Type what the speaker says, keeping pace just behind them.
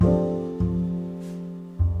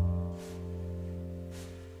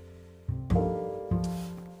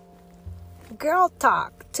Girl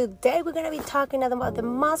Talk. Today we're going to be talking about the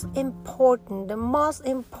most important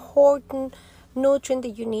nutrient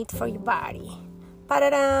that you need for your body.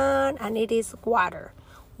 And it is water.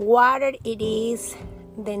 Water, it is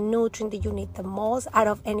the nutrient that you need the most out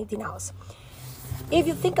of anything else. If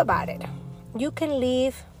you think about it, you can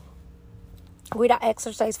live without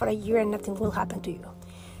exercise for a year and nothing will happen to you.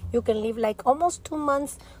 You can live like almost 2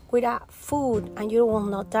 months without food and you will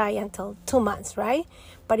not die until 2 months, right?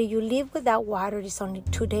 But if you live without water, it's only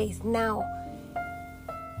 2 days. Now,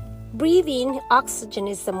 breathing oxygen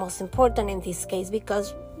is the most important in this case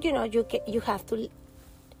because, you have to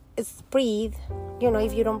breathe.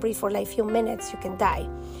 If you don't breathe for like a few minutes, you can die.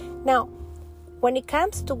 Now, when it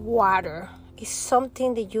comes to water, it's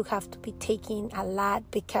something that you have to be taking a lot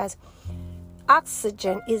because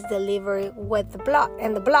oxygen is delivered with the blood,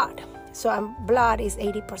 and the blood. So blood is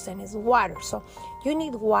 80% is water. So you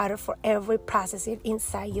need water for every process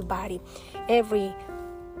inside your body.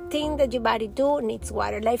 Everything that your body do needs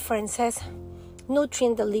water. Like for instance,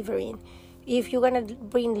 nutrient delivering. If you're going to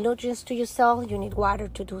bring nutrients to your cell, you need water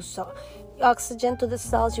to do so. Oxygen to the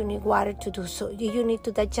cells, you need water to do so. You need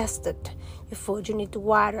to digest it. Your food, you need the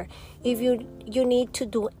water. If you need to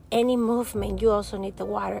do any movement, you also need the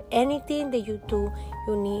water. Anything that you do,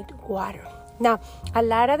 you need water. Now, a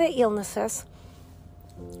lot of the illnesses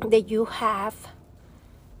that you have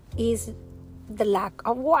is the lack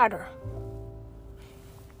of water.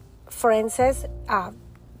 For instance,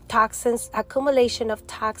 toxins, accumulation of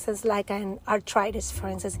toxins like an arthritis, for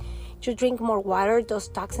instance. You drink more water, those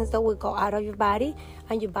toxins that will go out of your body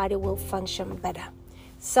and your body will function better.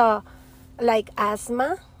 So, like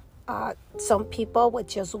asthma, some people with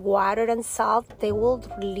just water and salt, they will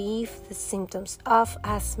relieve the symptoms of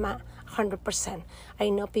asthma 100%. I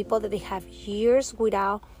know people that they have years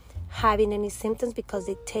without having any symptoms because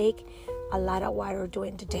they take a lot of water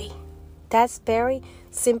during the day. That's very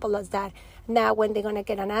simple as that. Now, when they're going to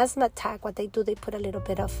get an asthma attack, what they do, they put a little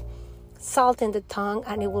bit of salt in the tongue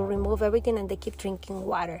and it will remove everything and they keep drinking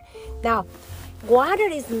water. Now, water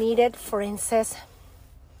is needed, for instance,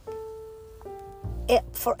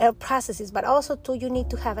 for air processes, but also too, you need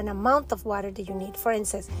to have an amount of water that you need. For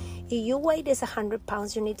instance, if your weight is 100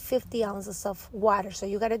 pounds, you need 50 ounces of water. So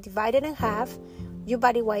you got to divide it in half, your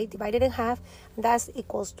body weight divided in half, and that's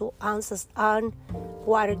equals to ounces on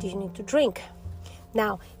water that you need to drink.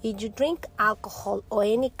 Now, if you drink alcohol or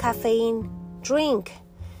any caffeine drink,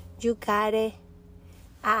 you gotta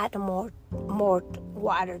add more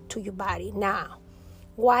water to your body. Now,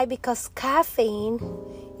 why? Because caffeine,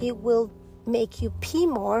 it will make you pee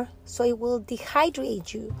more, so it will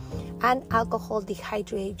dehydrate you, and alcohol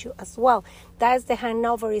dehydrates you as well. That's the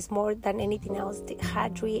hangover is more than anything else,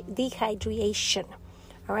 dehydration.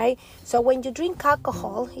 All right. So when you drink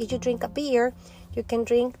alcohol, if you drink a beer, you can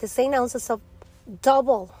drink the same ounces of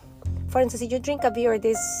double. For instance, if you drink a beer,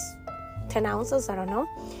 this 10 ounces, I don't know,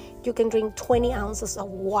 you can drink 20 ounces of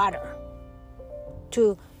water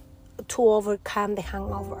to overcome the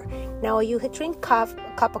hangover. Now, you drink a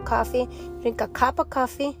cup of coffee,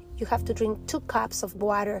 you have to drink 2 cups of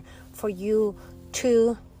water for you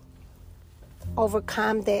to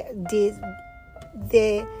overcome the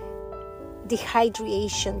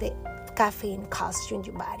dehydration that caffeine causes you in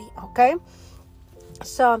your body, okay?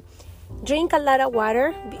 So, drink a lot of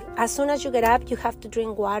water. As soon as you get up, you have to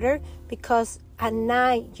drink water because at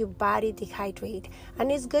night your body dehydrates.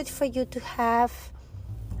 And it's good for you to have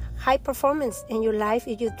high performance in your life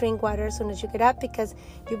if you drink water as soon as you get up because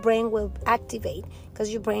your brain will activate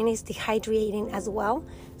because your brain is dehydrating as well.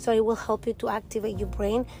 So it will help you to activate your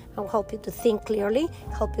brain and will help you to think clearly,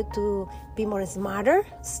 help you to be more smarter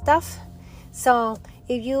stuff. So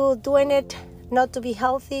if you're doing it not to be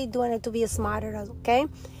healthy, doing it to be smarter, okay?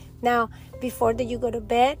 Now, before that you go to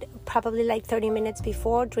bed, probably like 30 minutes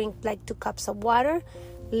before, drink like 2 cups of water,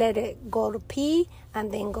 let it go to pee, and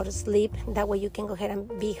then go to sleep. That way you can go ahead and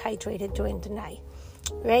be hydrated during the night,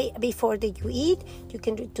 right? Before that you eat, you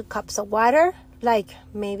can drink 2 cups of water, like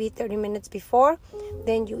maybe 30 minutes before.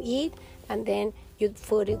 Then you eat, and then your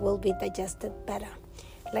food it will be digested better.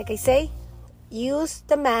 Like I say, use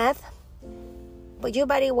the math, but your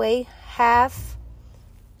body weight half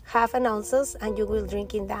an ounces and you will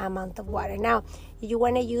drink in that amount of water. Now, if you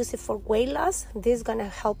want to use it for weight loss, this is going to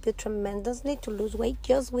help you tremendously to lose weight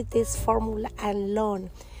just with this formula alone.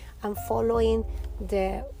 And following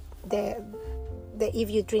the if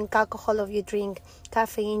you drink alcohol or you drink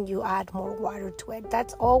caffeine, you add more water to it.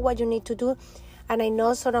 That's all what you need to do. And I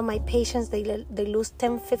know some of my patients, they lose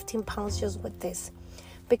 10, 15 pounds just with this.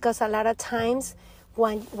 Because a lot of times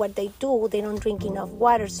what they do, they don't drink enough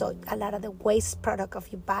water, so a lot of the waste product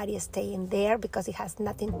of your body stay in there because it has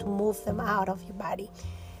nothing to move them out of your body.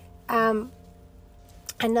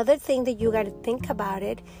 Another thing that you got to think about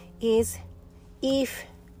it is if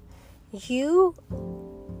you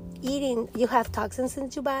have toxins in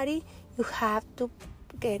your body, you have to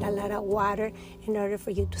get a lot of water in order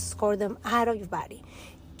for you to score them out of your body.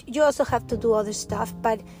 You also have to do other stuff,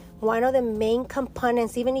 but one of the main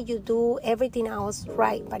components, even if you do everything else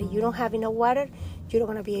right, but if you don't have enough water, you're not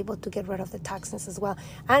going to be able to get rid of the toxins as well.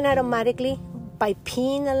 And automatically, by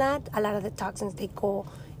peeing a lot of the toxins, they go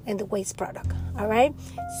in the waste product, all right?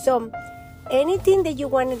 So anything that you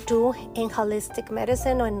want to do in holistic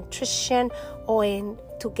medicine or nutrition or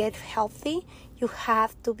to get healthy, you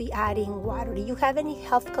have to be adding water. If you have any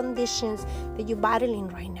health conditions that you're battling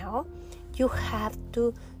right now, you have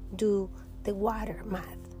to do the water math.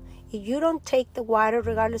 If you don't take the water,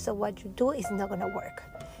 regardless of what you do, it's not going to work.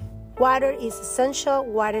 Water is essential.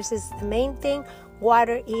 Water is the main thing.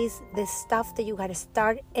 Water is the stuff that you got to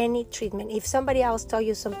start any treatment. If somebody else tells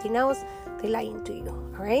you something else, they're lying to you,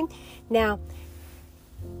 all right? Now,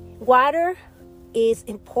 water is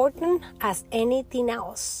important as anything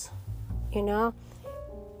else, you know?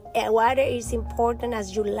 And water is important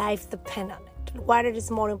as your life depends on it. Water is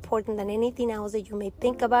more important than anything else that you may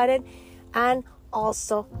think about it. And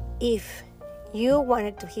also, if you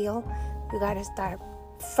wanted to heal, you got to start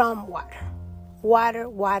from water. Water,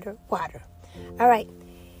 water, water. All right.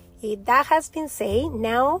 If that has been said,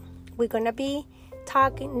 now we're going to be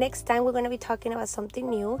talking, next time we're going to be talking about something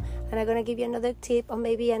new. And I'm going to give you another tip or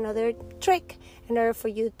maybe another trick in order for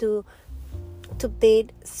you to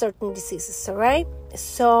beat certain diseases, all right?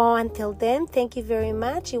 So until then, thank you very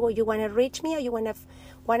much. If you want to reach me or you want to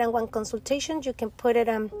one-on-one consultation, you can put it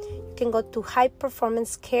you can go to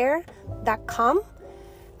highperformancecare.com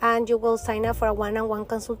and you will sign up for a one-on-one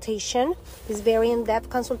consultation. It's very in-depth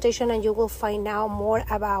consultation, and you will find out more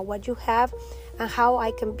about what you have and how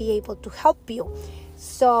I can be able to help you.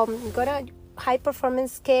 So go to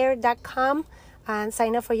highperformancecare.com and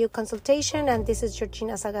sign up for your consultation. And this is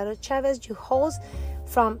Georgina Salgado Chavez, your host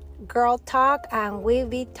from Girl Talk, and we'll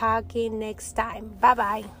be talking next time.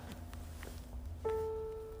 Bye-bye.